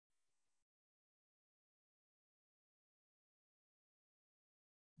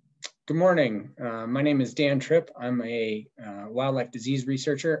Good morning. My name is Dan Tripp. I'm a wildlife disease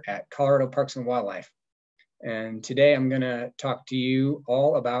researcher at Colorado Parks and Wildlife. And today I'm going to talk to you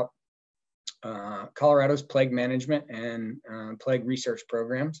all about Colorado's plague management and plague research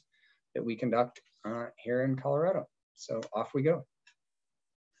programs that we conduct here in Colorado. So off we go.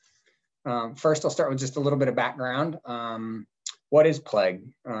 First, I'll start with just a little bit of background. What is plague?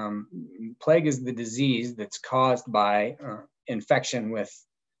 Plague is the disease that's caused by infection with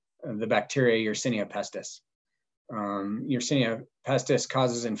the bacteria Yersinia pestis. Yersinia pestis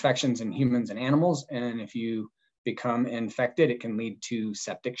causes infections in humans and animals, and if you become infected, it can lead to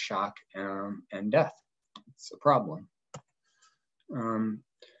septic shock and death. It's a problem.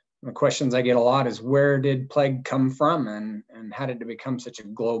 The questions I get a lot is, where did plague come from, and how did it become such a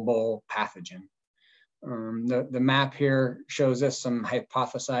global pathogen? The map here shows us some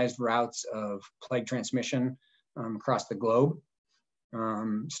hypothesized routes of plague transmission across the globe.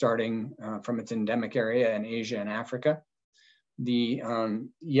 Starting from its endemic area in Asia and Africa. The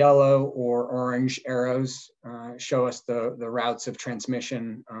yellow or orange arrows show us the routes of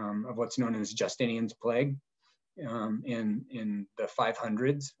transmission of what's known as Justinian's plague in the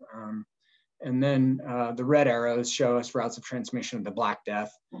 500s. And then the red arrows show us routes of transmission of the Black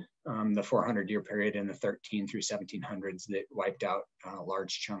Death, the 400-year period in the 13 through 1700s that wiped out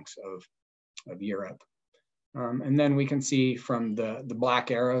large chunks of Europe. And then we can see from the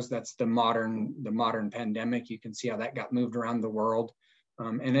black arrows, that's the modern pandemic. You can see how that got moved around the world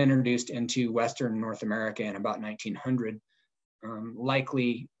and introduced into Western North America in about 1900,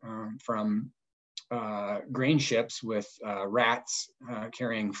 likely from grain ships with rats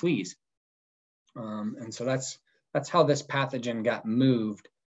carrying fleas. And so that's how this pathogen got moved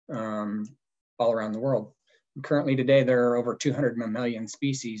all around the world. And currently today, there are over 200 mammalian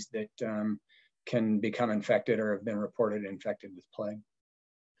species that can become infected or have been reported infected with plague.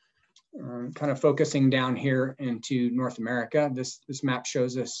 Kind of focusing down here into North America, this map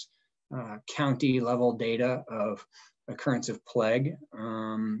shows us county level data of occurrence of plague.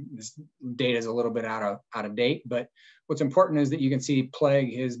 This data is a little bit out of date, but what's important is that you can see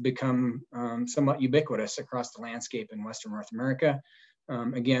plague has become somewhat ubiquitous across the landscape in Western North America.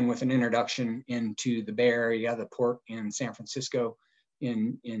 Again, with an introduction into the Bay Area, the port in San Francisco,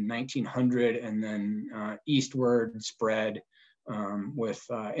 in 1900, and then eastward spread with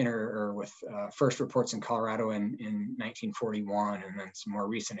first reports in Colorado in 1941, and then some more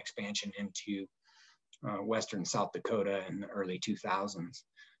recent expansion into western South Dakota in the early 2000s.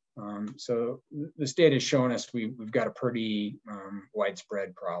 So this data is showing us we've got a pretty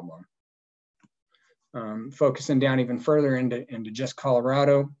widespread problem. Focusing down even further into just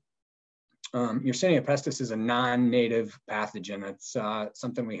Colorado, Yersinia pestis is a non-native pathogen. It's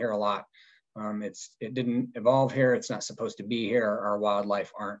something we hear a lot. It didn't evolve here. It's not supposed to be here. Our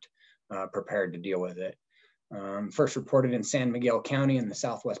wildlife aren't prepared to deal with it. First reported in San Miguel County in the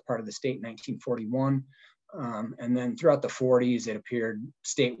southwest part of the state in 1941. And then throughout the 40s, it appeared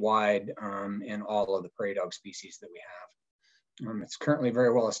statewide in all of the prairie dog species that we have. It's currently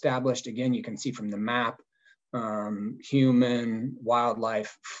very well established. Again, you can see from the map, human,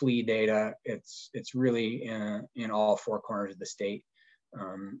 wildlife, flea data. It's really in all four corners of the state,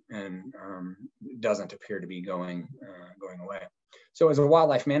 and doesn't appear to be going away. So as a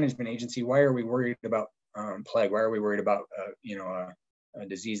wildlife management agency, why are we worried about plague? Why are we worried about a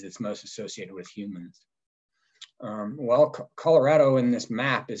disease that's most associated with humans? Well, Colorado in this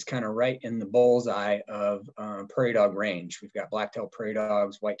map is kind of right in the bullseye of prairie dog range. We've got black-tailed prairie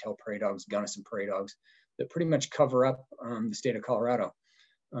dogs, white-tailed prairie dogs, Gunnison prairie dogs that pretty much cover up the state of Colorado.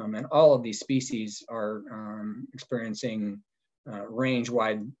 And all of these species are experiencing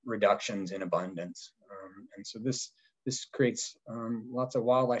range-wide reductions in abundance. And so this creates lots of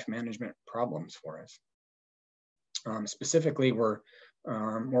wildlife management problems for us. Specifically, we're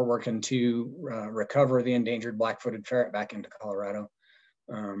working to recover the endangered black-footed ferret back into Colorado.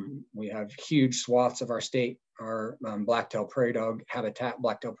 We have huge swaths of our state. Our black-tailed prairie dog habitat.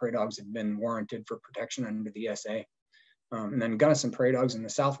 Black-tailed prairie dogs have been warranted for protection under the ESA. And then Gunnison prairie dogs in the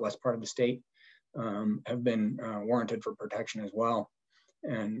southwest part of the state have been warranted for protection as well.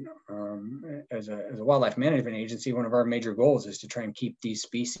 And as a wildlife management agency, one of our major goals is to try and keep these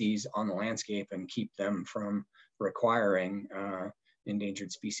species on the landscape and keep them from requiring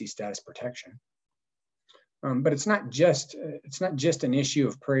endangered species status protection. But it's not just an issue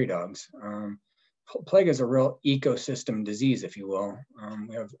of prairie dogs. Plague is a real ecosystem disease, if you will.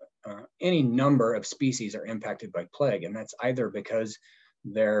 We have any number of species are impacted by plague, and that's either because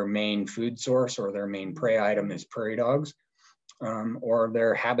their main food source or their main prey item is prairie dogs, or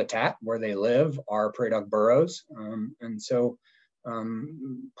their habitat where they live are prairie dog burrows. And so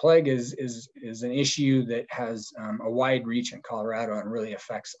Plague is an issue that has a wide reach in Colorado and really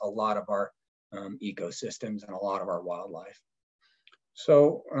affects a lot of our ecosystems and a lot of our wildlife.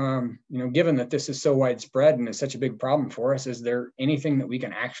 So, given that this is so widespread and is such a big problem for us, is there anything that we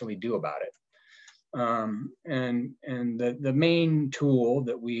can actually do about it? And the main tool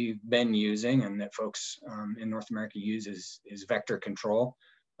that we've been using and that folks in North America use is vector control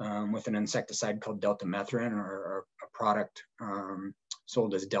with an insecticide called deltamethrin, or a product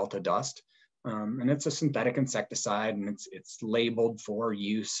sold as Delta Dust. And it's a synthetic insecticide, and it's labeled for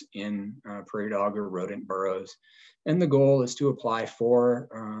use in prairie dog or rodent burrows. And the goal is to apply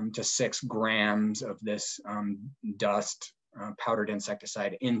 4 to 6 grams of this dust powdered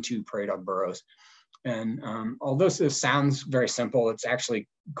insecticide into prairie dog burrows. And although this sounds very simple, it's actually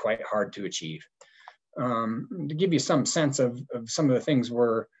quite hard to achieve. To give you some sense of some of the things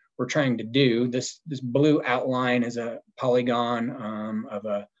we're trying to do, this blue outline is a polygon of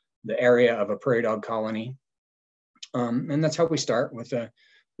the area of a prairie dog colony. And that's how we start, with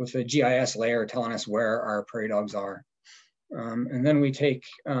a GIS layer telling us where our prairie dogs are. And then we take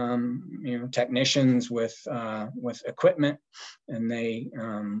technicians with equipment, and they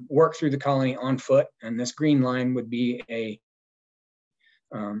work through the colony on foot. And this green line would be a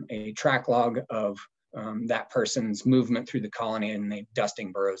track log of that person's movement through the colony, and they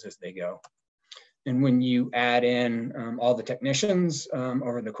dusting burrows as they go. And when you add in all the technicians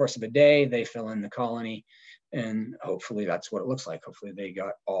over the course of a day, they fill in the colony, and hopefully that's what it looks like. Hopefully they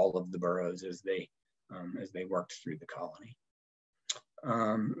got all of the burrows as they worked through the colony.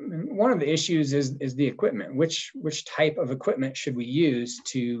 And one of the issues is the equipment. Which type of equipment should we use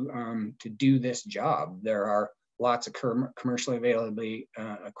to do this job? There are lots of commercially available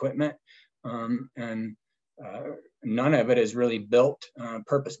equipment, and none of it is really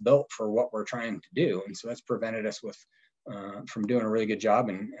purpose built for what we're trying to do. And so that's prevented us from doing a really good job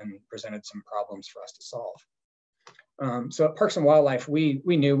and presented some problems for us to solve. So at Parks and Wildlife, we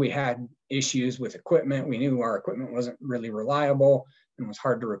knew we had issues with equipment. We knew our equipment wasn't really reliable and was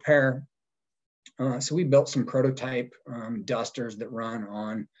hard to repair. So we built some prototype dusters that run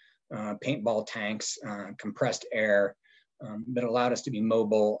on paintball tanks, compressed air, that allowed us to be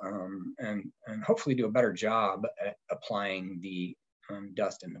mobile and hopefully do a better job at applying the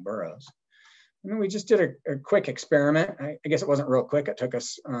dust in the burrows. And then we just did a quick experiment. I guess it wasn't real quick. It took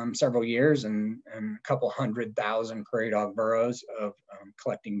us several years and a couple 100,000 prairie dog burrows of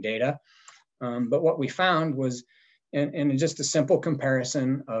collecting data. But what we found was, in just a simple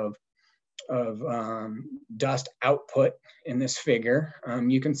comparison of dust output in this figure,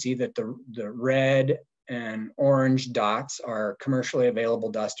 you can see that the red and orange dots are commercially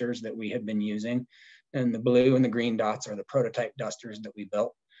available dusters that we had been using, and the blue and the green dots are the prototype dusters that we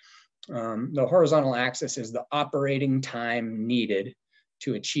built. The horizontal axis is the operating time needed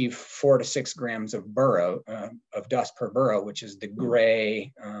to achieve 4 to 6 grams of dust per burrow, which is the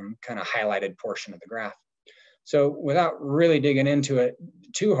gray kind of highlighted portion of the graph. So without really digging into it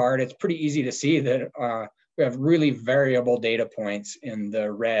too hard, it's pretty easy to see that we have really variable data points in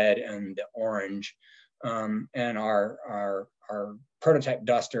the red and the orange, and our prototype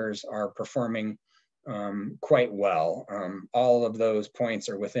dusters are performing quite well. All of those points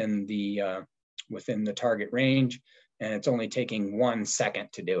are within the target range, and it's only taking 1 second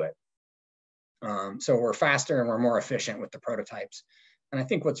to do it. So we're faster and we're more efficient with the prototypes. And I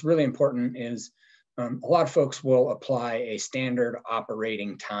think what's really important is a lot of folks will apply a standard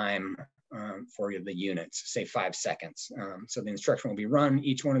operating time for the units, say 5 seconds. So the instruction will be run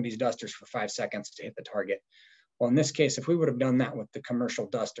each one of these dusters for 5 seconds to hit the target. Well, in this case, if we would have done that with the commercial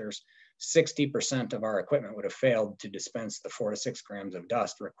dusters, 60% of our equipment would have failed to dispense the 4 to 6 grams of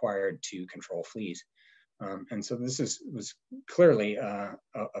dust required to control fleas. And so this was clearly a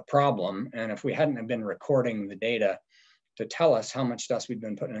problem. And if we hadn't have been recording the data to tell us how much dust we'd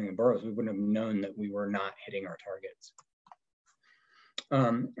been putting in the burrows, we wouldn't have known that we were not hitting our targets.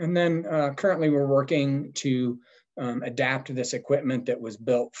 And then currently we're working to adapt this equipment that was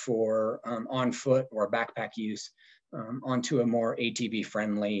built for on foot or backpack use onto a more ATV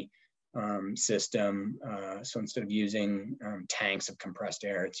friendly system. So instead of using tanks of compressed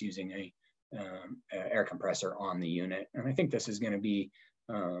air, it's using a air compressor on the unit. And I think this is going to be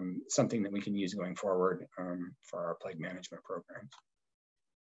something that we can use going forward for our plague management programs.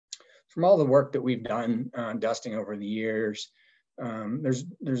 From all the work that we've done dusting over the years,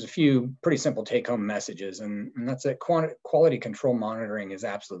 there's a few pretty simple take-home messages, and that's that quality control monitoring is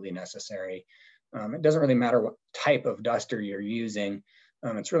absolutely necessary. It doesn't really matter what type of duster you're using.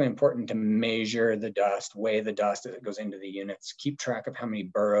 It's really important to measure the dust, weigh the dust as it goes into the units, keep track of how many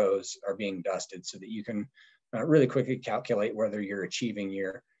burrows are being dusted so that you can really quickly calculate whether you're achieving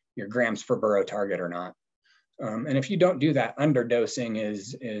your grams per burrow target or not. And if you don't do that, underdosing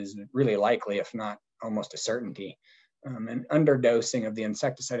is really likely, if not almost a certainty. And underdosing of the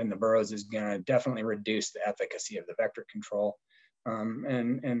insecticide in the burrows is going to definitely reduce the efficacy of the vector control.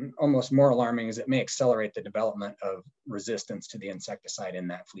 And almost more alarming is it may accelerate the development of resistance to the insecticide in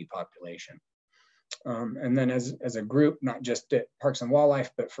that flea population. And then as a group, not just at Parks and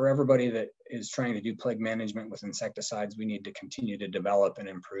Wildlife, but for everybody that is trying to do plague management with insecticides, we need to continue to develop and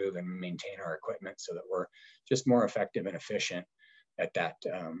improve and maintain our equipment so that we're just more effective and efficient at that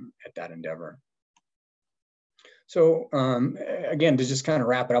endeavor. So again, to just kind of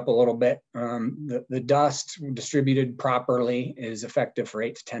wrap it up a little bit, the dust distributed properly is effective for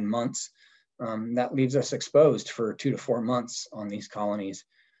 8 to 10 months. That leaves us exposed for 2 to 4 months on these colonies.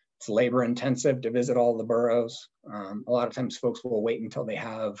 It's labor intensive to visit all the burrows. A lot of times folks will wait until they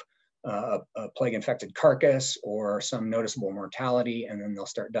have a plague infected carcass or some noticeable mortality, and then they'll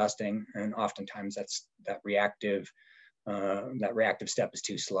start dusting. And oftentimes that reactive step is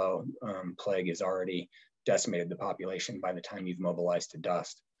too slow. Plague is already decimated the population by the time you've mobilized to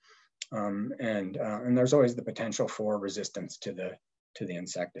dust. And there's always the potential for resistance to the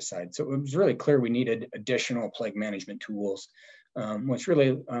insecticide. So it was really clear we needed additional plague management tools, which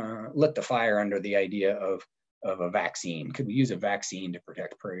really lit the fire under the idea of a vaccine. Could we use a vaccine to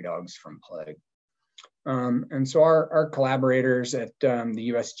protect prairie dogs from plague? And so our collaborators at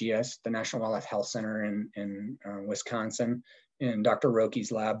the USGS, the National Wildlife Health Center in Wisconsin, in Dr.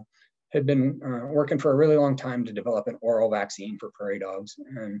 Roke's lab, had been working for a really long time to develop an oral vaccine for prairie dogs.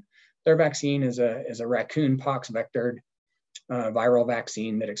 And their vaccine is a raccoon pox vectored viral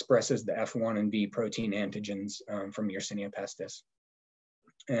vaccine that expresses the F1 and V protein antigens from Yersinia pestis.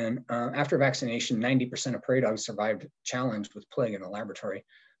 And after vaccination, 90% of prairie dogs survived challenge with plague in the laboratory.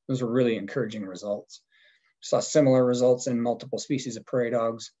 Those were really encouraging results. Saw similar results in multiple species of prairie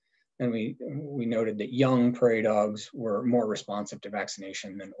dogs. And we noted that young prairie dogs were more responsive to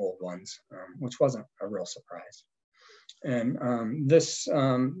vaccination than old ones, which wasn't a real surprise. And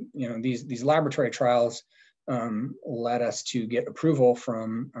these laboratory trials led us to get approval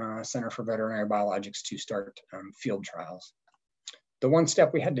from Center for Veterinary Biologics to start field trials. The one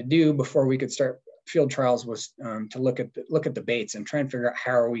step we had to do before we could start field trials was to look at the baits and try and figure out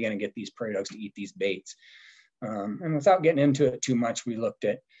how are we going to get these prairie dogs to eat these baits. And without getting into it too much, we looked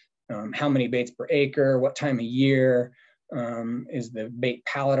at how many baits per acre, what time of year, is the bait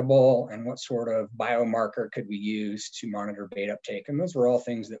palatable, and what sort of biomarker could we use to monitor bait uptake. And those were all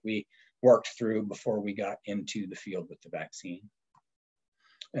things that we worked through before we got into the field with the vaccine.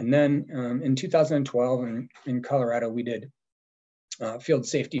 And then in 2012 in Colorado, we did field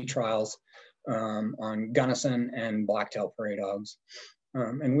safety trials on Gunnison and blacktail prairie dogs.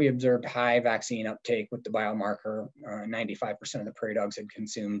 And we observed high vaccine uptake with the biomarker. 95% of the prairie dogs had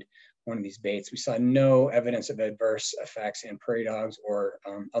consumed one of these baits. We saw no evidence of adverse effects in prairie dogs or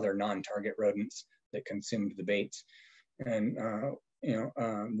other non-target rodents that consumed the baits. And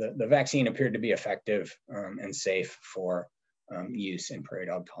the vaccine appeared to be effective and safe for use in prairie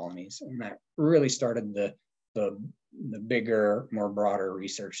dog colonies. And that really started the bigger, more broader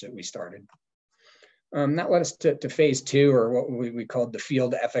research that we started. That led us to phase 2, or what we called the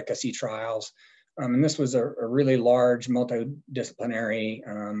field efficacy trials. And this was a really large, multidisciplinary,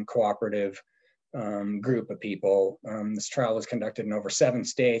 cooperative group of people. This trial was conducted in over 7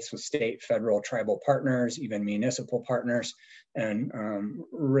 states with state, federal, tribal partners, even municipal partners, and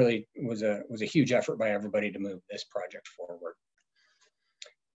really was a huge effort by everybody to move this project forward.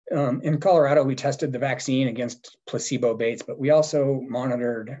 In Colorado, we tested the vaccine against placebo baits, but we also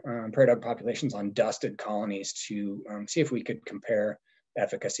monitored prairie dog populations on dusted colonies to see if we could compare the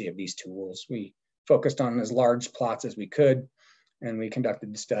efficacy of these tools. We focused on as large plots as we could, and we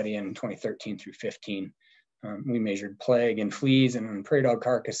conducted the study in 2013 through 15. We measured plague and fleas and prairie dog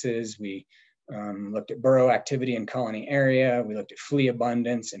carcasses. We looked at burrow activity in colony area. We looked at flea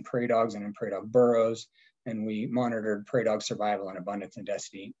abundance in prairie dogs and in prairie dog burrows. And we monitored prairie dog survival and abundance and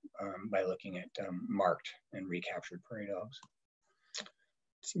density by looking at marked and recaptured prairie dogs.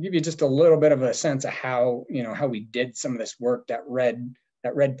 To give you just a little bit of a sense of how we did some of this work, that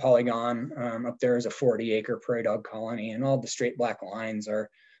red polygon up there is a 40-acre prairie dog colony, and all the straight black lines are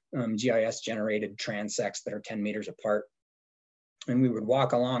GIS generated transects that are 10 meters apart. And we would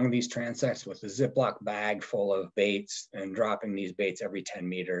walk along these transects with a Ziploc bag full of baits and dropping these baits every 10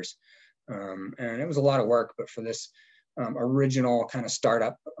 meters. And it was a lot of work, but for this original kind of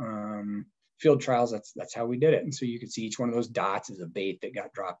startup field trials, that's how we did it. And so you could see each one of those dots is a bait that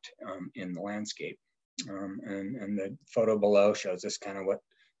got dropped in the landscape. And the photo below shows us kind of what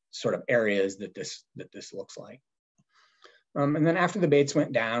sort of areas that this looks like. And then after the baits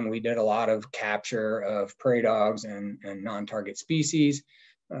went down, we did a lot of capture of prairie dogs and non-target species,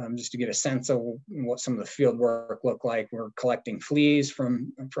 just to get a sense of what some of the field work looked like. We're collecting fleas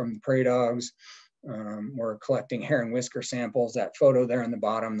from the prairie dogs. We're collecting hair and whisker samples. That photo there on the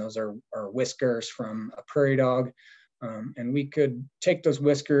bottom, those are whiskers from a prairie dog. And we could take those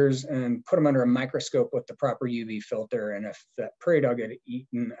whiskers and put them under a microscope with the proper UV filter. And if that prairie dog had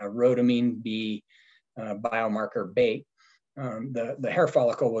eaten a rhodamine B biomarker bait, the hair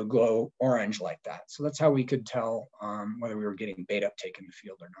follicle would glow orange like that. So that's how we could tell whether we were getting bait uptake in the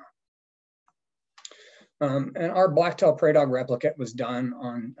field or not. And our blacktail prairie dog replicate was done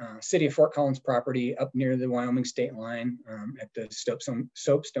on City of Fort Collins property up near the Wyoming state line at the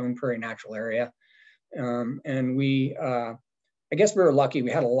Soapstone Prairie Natural Area. And we, I guess we were lucky.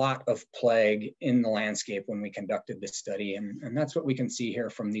 We had a lot of plague in the landscape when we conducted this study. And that's what we can see here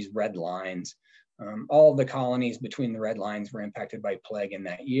from these red lines. All of the colonies between the red lines were impacted by plague in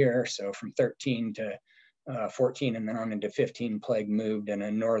that year. So from 13 to 14 and then on into 15, plague moved in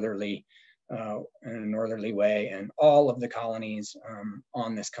a northerly way. And all of the colonies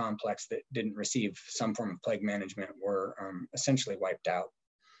on this complex that didn't receive some form of plague management were essentially wiped out.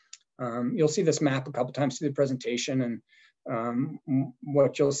 You'll see this map a couple times through the presentation, and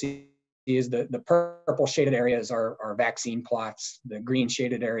what you'll see is the purple shaded areas are vaccine plots, the green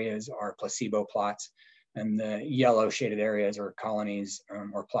shaded areas are placebo plots, and the yellow shaded areas are colonies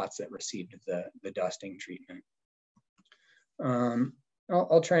or plots that received the dusting treatment.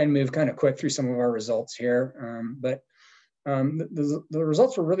 I'll try and move kind of quick through some of our results here, but the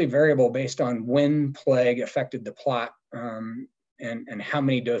results were really variable based on when plague affected the plot and how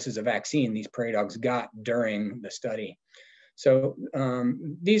many doses of vaccine these prairie dogs got during the study. So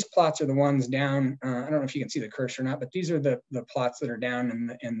these plots are the ones down. I don't know if you can see the cursor or not, but these are the plots that are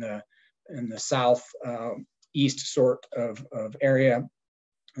down in the south east sort of area.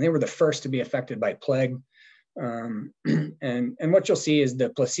 And they were the first to be affected by plague. And what you'll see is the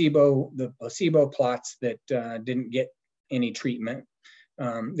placebo plots that didn't get any treatment.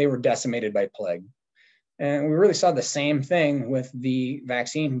 They were decimated by plague. And we really saw the same thing with the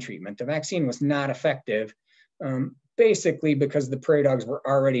vaccine treatment. The vaccine was not effective. Basically because the prairie dogs were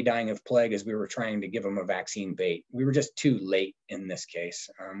already dying of plague as we were trying to give them a vaccine bait. We were just too late in this case.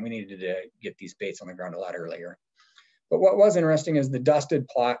 We needed to get these baits on the ground a lot earlier. But what was interesting is the dusted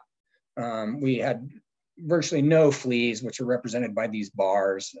plot. We had virtually no fleas, which are represented by these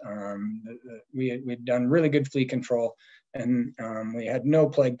bars. We'd done really good flea control, and we had no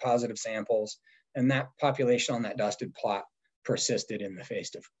plague positive samples. And that population on that dusted plot persisted in the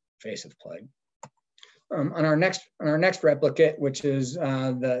face of plague. On our next replicate, which is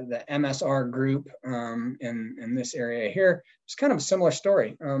the MSR group in this area here, it's kind of a similar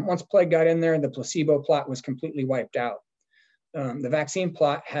story. Once plague got in there, the placebo plot was completely wiped out. The vaccine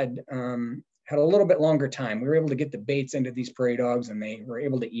plot had a little bit longer time. We were able to get the baits into these prairie dogs, and they were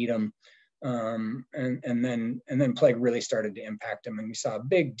able to eat them. And then plague really started to impact them, and we saw a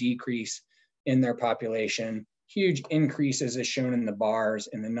big decrease in their population. Huge increases as shown in the bars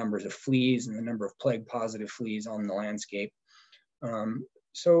in the numbers of fleas and the number of plague positive fleas on the landscape.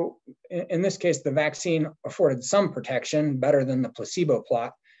 So in this case, the vaccine afforded some protection, better than the placebo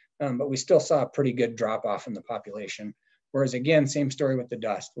plot, but we still saw a pretty good drop off in the population. Whereas again, same story with the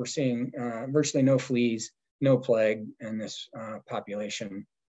dust. We're seeing virtually no fleas, no plague, and this population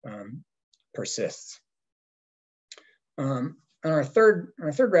persists. On our third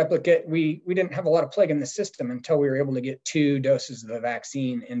replicate, we didn't have a lot of plague in the system until we were able to get 2 doses of the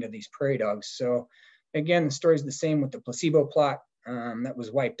vaccine into these prairie dogs. So again, the story's the same with the placebo plot that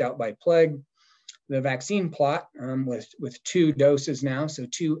was wiped out by plague. The vaccine plot with 2 doses now, so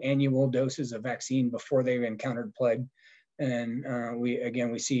 2 annual doses of vaccine before they've encountered plague. And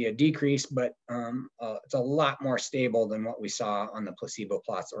we see a decrease, but it's a lot more stable than what we saw on the placebo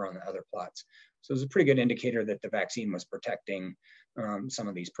plots or on the other plots. So it's a pretty good indicator that the vaccine was protecting some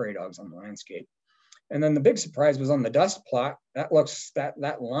of these prairie dogs on the landscape. And then the big surprise was on the dust plot.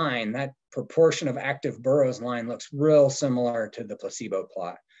 That line, that proportion of active burrows line looks real similar to the placebo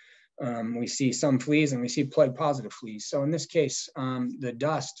plot. We see some fleas and we see plague positive fleas. So in this case, the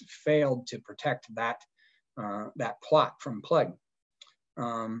dust failed to protect that plot from plague.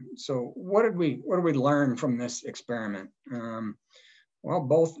 So what did we learn from this experiment?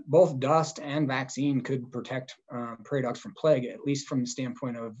 Well, both dust and vaccine could protect prairie dogs from plague, at least from the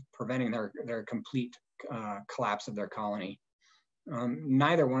standpoint of preventing their complete collapse of their colony.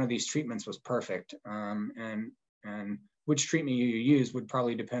 Neither one of these treatments was perfect, and which treatment you use would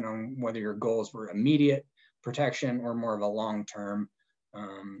probably depend on whether your goals were immediate protection or more of a long-term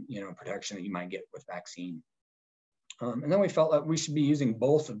protection that you might get with vaccine. And then we felt like we should be using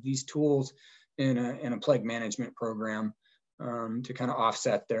both of these tools in a plague management program to kind of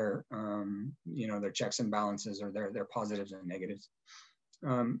offset their, their checks and balances or their positives and negatives.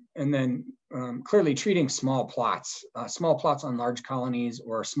 And then clearly treating small plots on large colonies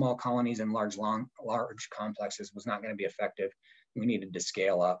or small colonies in large complexes was not going to be effective. We needed to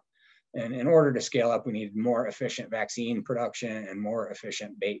scale up. And in order to scale up, we needed more efficient vaccine production and more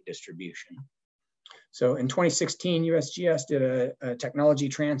efficient bait distribution. So in 2016, USGS did a technology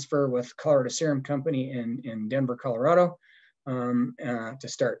transfer with Colorado Serum Company in Denver, Colorado, to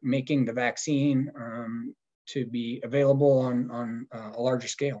start making the vaccine to be available on a larger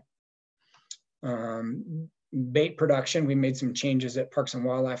scale. Bait production, we made some changes at Parks and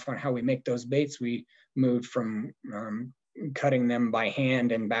Wildlife on how we make those baits. We moved from cutting them by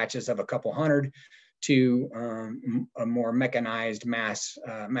hand in batches of a couple hundred to a more mechanized mass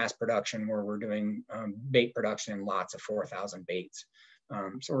production where we're doing bait production in lots of 4,000 baits.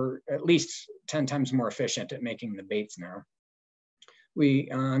 So we're at least 10 times more efficient at making the baits now. We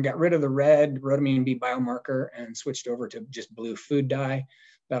got rid of the red rhodamine B biomarker and switched over to just blue food dye.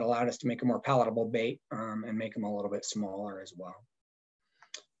 That allowed us to make a more palatable bait and make them a little bit smaller as well.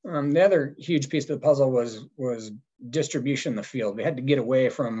 The other huge piece of the puzzle was distribution in the field. We had to get away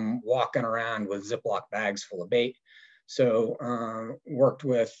from walking around with Ziploc bags full of bait. So worked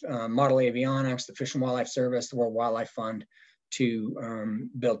with Model Avionics, the Fish and Wildlife Service, the World Wildlife Fund to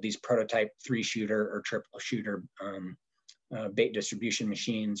build these prototype 3-shooter or triple shooter bait distribution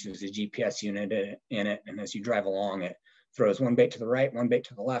machines. There's a GPS unit in it, and as you drive along, it throws one bait to the right, one bait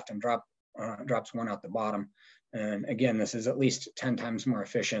to the left, and drops one out the bottom. And again, this is at least 10 times more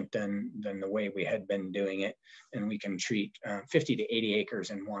efficient than the way we had been doing it. And we can treat 50 to 80 acres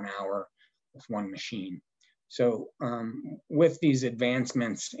in 1 hour with one machine. So with these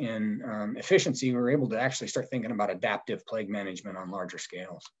advancements in efficiency, we were able to actually start thinking about adaptive plague management on larger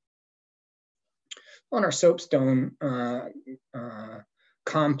scales. On our soapstone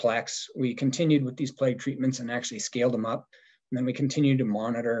complex, we continued with these plague treatments and actually scaled them up. And then we continued to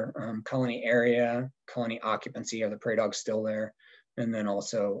monitor colony area, colony occupancy, are the prey dogs still there? And then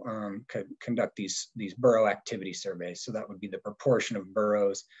also conduct these burrow activity surveys. So that would be the proportion of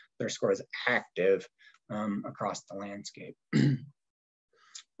burrows that are scored as active across the landscape.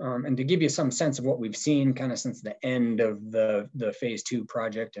 And to give you some sense of what we've seen kind of since the end of the phase 2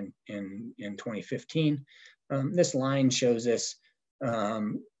 project in 2015, this line shows us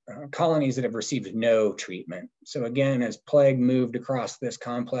colonies that have received no treatment. So again, as plague moved across this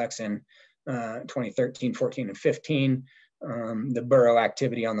complex in 2013, 14, and 15, the burrow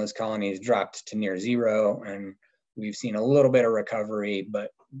activity on those colonies dropped to near zero, and we've seen a little bit of recovery,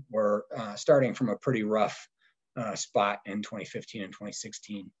 but we're starting from a pretty rough spot in 2015 and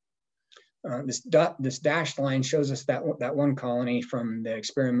 2016. This dashed line shows us that one colony from the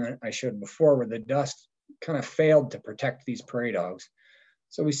experiment I showed before where the dust kind of failed to protect these prairie dogs.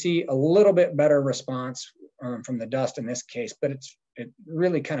 So we see a little bit better response from the dust in this case, but it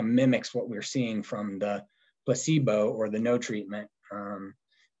really kind of mimics what we're seeing from the placebo or the no treatment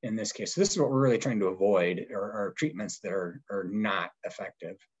in this case. So this is what we're really trying to avoid, are treatments that are not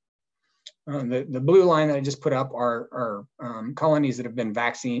effective. The blue line that I just put up are colonies that have been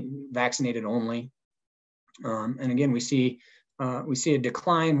vaccinated only. And again, we see a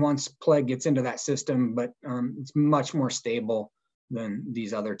decline once plague gets into that system, but it's much more stable than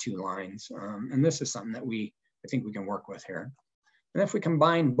these other two lines. And this is something that I think we can work with here. And if we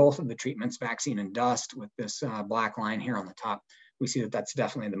combine both of the treatments, vaccine and dust, with this black line here on the top, we see that that's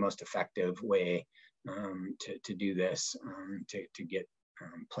definitely the most effective way to do this, to get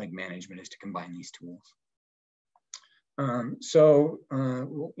plague management, is to combine these tools. Lines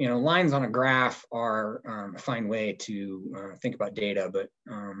on a graph are a fine way to think about data, but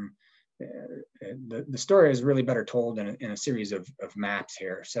the story is really better told in a series of maps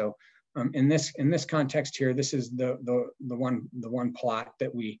here. So in this context here, this is the one plot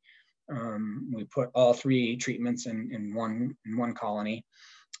that we put all 3 treatments in one colony.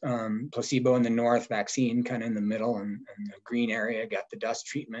 Placebo in the north, vaccine kind of in the middle, and the green area got the dust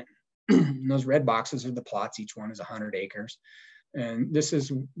treatment. And those red boxes are the plots. Each one is 100 acres. And this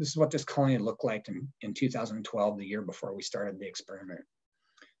is what this colony looked like in 2012, the year before we started the experiment.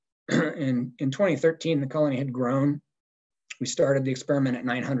 In 2013, the colony had grown. We started the experiment at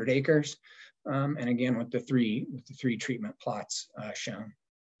 900 acres, and again with the three treatment plots shown.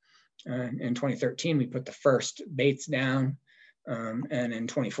 In 2013, we put the first baits down, and in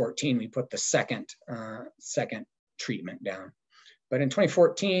 2014, we put the second treatment down. But in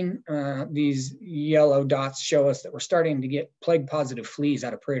 2014, these yellow dots show us that we're starting to get plague positive fleas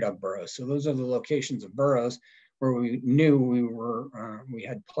out of prairie dog burrows. So those are the locations of burrows where we knew we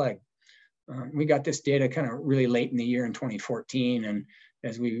had plague. We got this data kind of really late in the year in 2014, and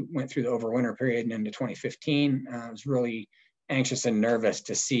as we went through the overwinter period and into 2015, I was really anxious and nervous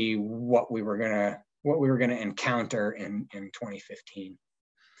to see what we were gonna encounter in 2015.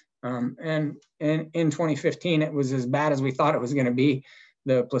 And in 2015, it was as bad as we thought it was going to be.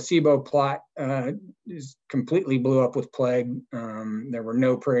 The placebo plot completely blew up with plague. There were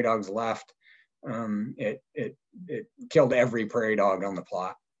no prairie dogs left. It killed every prairie dog on the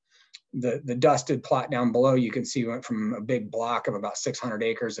plot. The dusted plot down below, you can see, went from a big block of about 600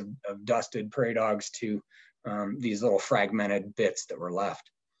 acres of dusted prairie dogs to these little fragmented bits that were left.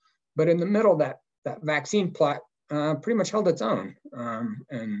 But in the middle, that vaccine plot pretty much held its own.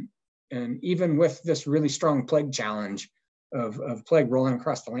 And even with this really strong plague challenge of plague rolling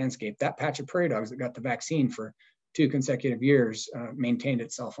across the landscape, that patch of prairie dogs that got the vaccine for 2 consecutive years maintained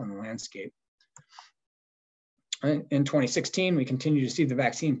itself on the landscape. In 2016, we continue to see the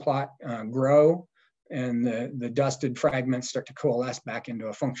vaccine plot grow, and the dusted fragments start to coalesce back into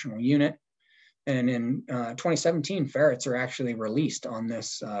a functional unit. And in 2017, ferrets are actually released on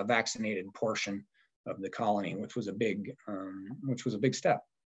this vaccinated portion of the colony, which was a big step.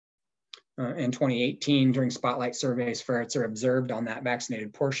 In 2018, during spotlight surveys, ferrets are observed on that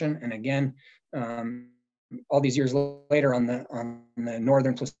vaccinated portion. And again, all these years later, on the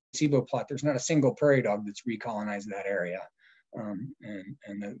northern placebo plot, there's not a single prairie dog that's recolonized that area, and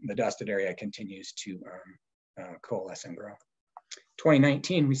the dusted area continues to coalesce and grow.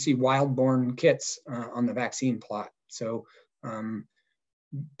 2019, we see wild-born kits on the vaccine plot. So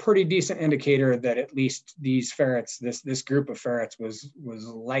pretty decent indicator that at least these ferrets, this group of ferrets was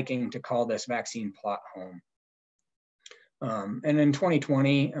liking to call this vaccine plot home. And in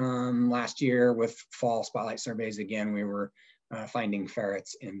 2020, last year with fall spotlight surveys, again, we were finding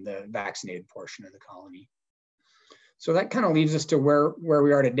ferrets in the vaccinated portion of the colony. So that kind of leaves us to where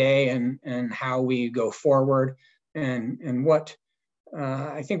we are today and how we go forward. And what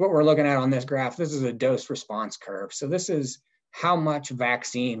I think what we're looking at on this graph, this is a dose response curve. So this is how much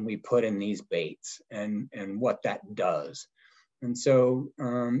vaccine we put in these baits and what that does. And so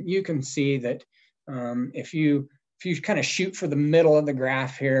you can see that if you kind of shoot for the middle of the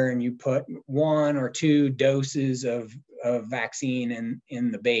graph here and you put 1 or 2 doses of vaccine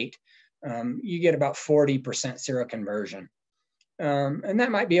in the bait, you get about 40% seroconversion. And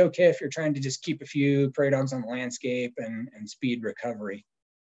that might be okay if you're trying to just keep a few prairie dogs on the landscape and speed recovery.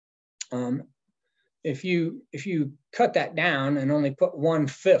 If you cut that down and only put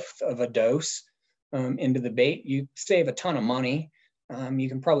 1/5 of a dose into the bait, you save a ton of money. You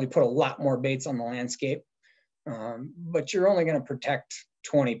can probably put a lot more baits on the landscape, but you're only going to protect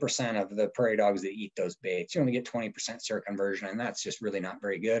 20% of the prairie dogs that eat those baits. You only get 20% seroconversion, and that's just really not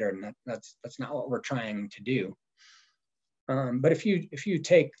very good, or that's not what we're trying to do. But if you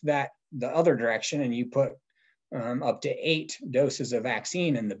take that the other direction and you put up to 8 doses of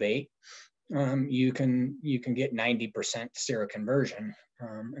vaccine in the bait, you can get 90% seroconversion,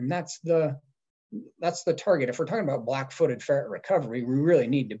 and that's the target. If we're talking about black-footed ferret recovery, we really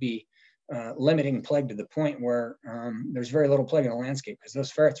need to be limiting plague to the point where there's very little plague in the landscape, because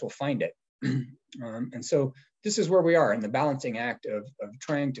those ferrets will find it. And so this is where we are in the balancing act of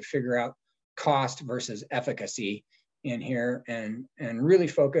trying to figure out cost versus efficacy in here, and really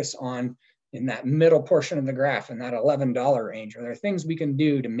focus on in that middle portion of the graph, in that $11 range. Are there things we can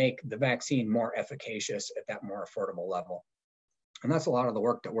do to make the vaccine more efficacious at that more affordable level? And that's a lot of the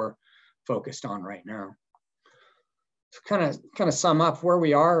work that we're focused on right now. To kind of sum up where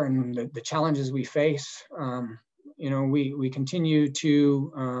we are and the challenges we face, we continue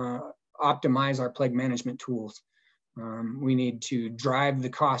to optimize our plague management tools. We need to drive the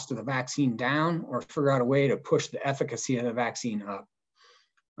cost of the vaccine down or figure out a way to push the efficacy of the vaccine up.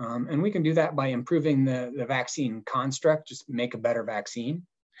 And we can do that by improving the vaccine construct, just make a better vaccine.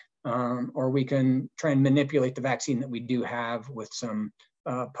 Or we can try and manipulate the vaccine that we do have with some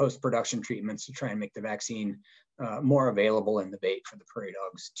post-production treatments to try and make the vaccine more available in the bait for the prairie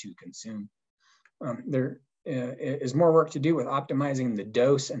dogs to consume. There is more work to do with optimizing the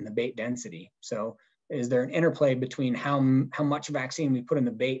dose and the bait density. So is there an interplay between how much vaccine we put in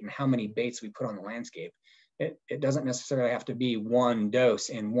the bait and how many baits we put on the landscape? It doesn't necessarily have to be 1 dose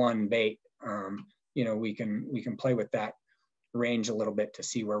in 1 bait. We can play with that range a little bit to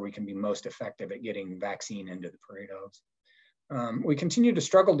see where we can be most effective at getting vaccine into the prairie dogs. We continue to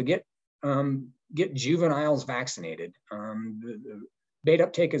struggle to get juveniles vaccinated. The bait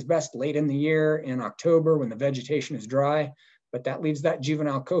uptake is best late in the year in October when the vegetation is dry. but that leaves that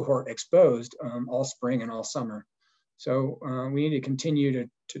juvenile cohort exposed all spring and all summer. So we need to continue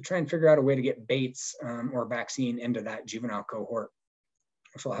to try and figure out a way to get baits or vaccine into that juvenile cohort,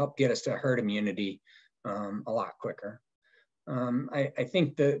 which will help get us to herd immunity a lot quicker. I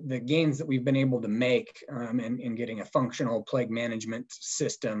think the gains that we've been able to make in getting a functional plague management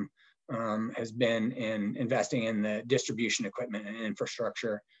system has been in investing in the distribution equipment and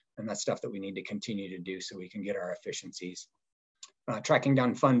infrastructure, and that's stuff that we need to continue to do so we can get our efficiencies. Tracking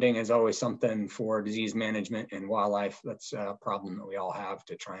down funding is always something for disease management and wildlife. That's a problem that we all have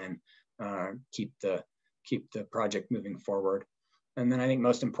to try and keep the project moving forward. And then I think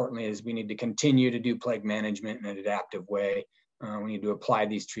most importantly is we need to continue to do plague management in an adaptive way. We need to apply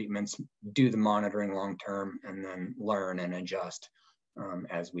these treatments, do the monitoring long term, and then learn and adjust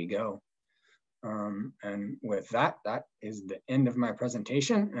as we go. And with that, that is the end of my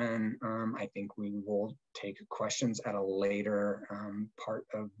presentation. And I think we will take questions at a later part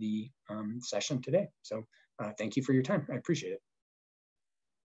of the session today. So thank you for your time. I appreciate it.